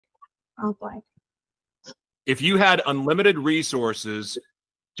Oh boy. If you had unlimited resources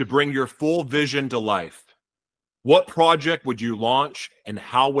to bring your full vision to life, what project would you launch and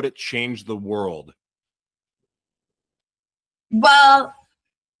how would it change the world? Well,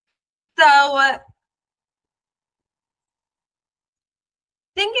 so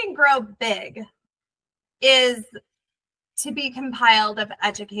Think and Grow Big is to be compiled of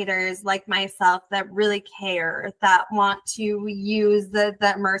educators like myself that really care, that want to use the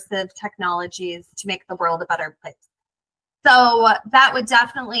immersive technologies to make the world a better place. So that would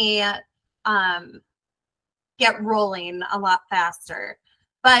definitely get rolling a lot faster.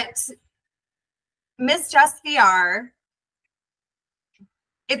 But Miss Jess VR,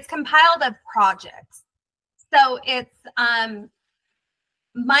 it's compiled of projects. So it's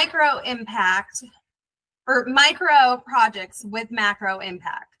micro impact or micro projects with macro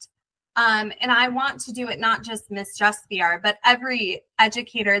impact. And I want to do it not just Miss Jess VR, but every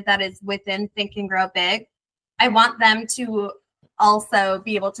educator that is within Think and Grow Big. I want them to also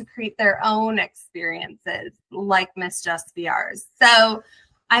be able to create their own experiences like Miss Jess VR's. So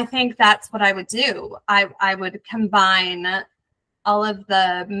I think that's what I would do. I would combine all of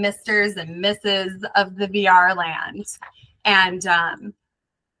the Misters and Misses of the VR land and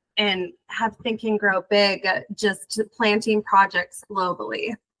have Think and Grow Big just planting projects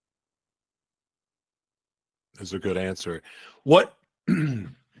globally. That's a good answer. What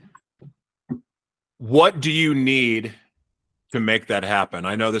do you need to make that happen?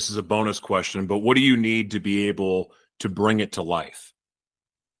 I know this is a bonus question, but what do you need to be able to bring it to life?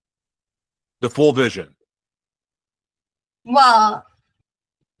 The full vision. Well,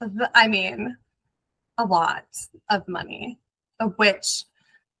 I mean, a lot of money, of which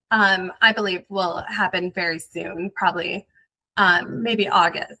I believe will happen very soon, probably maybe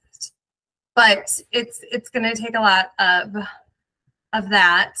August. But it's going to take a lot of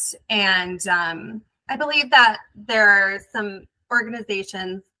that, and I believe that there are some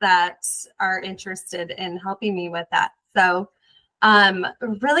organizations that are interested in helping me with that. So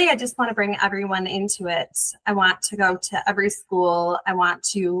really, I just want to bring everyone into it. I want to go to every school. I want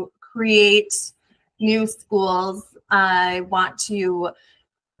to create new schools. I want to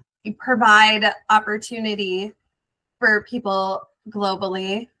provide opportunity for people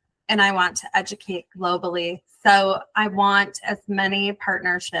globally, and I want to educate globally. So I want as many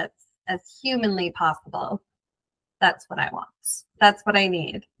partnerships as humanly possible. That's what I want. That's what I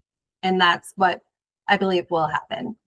need. And that's what I believe will happen.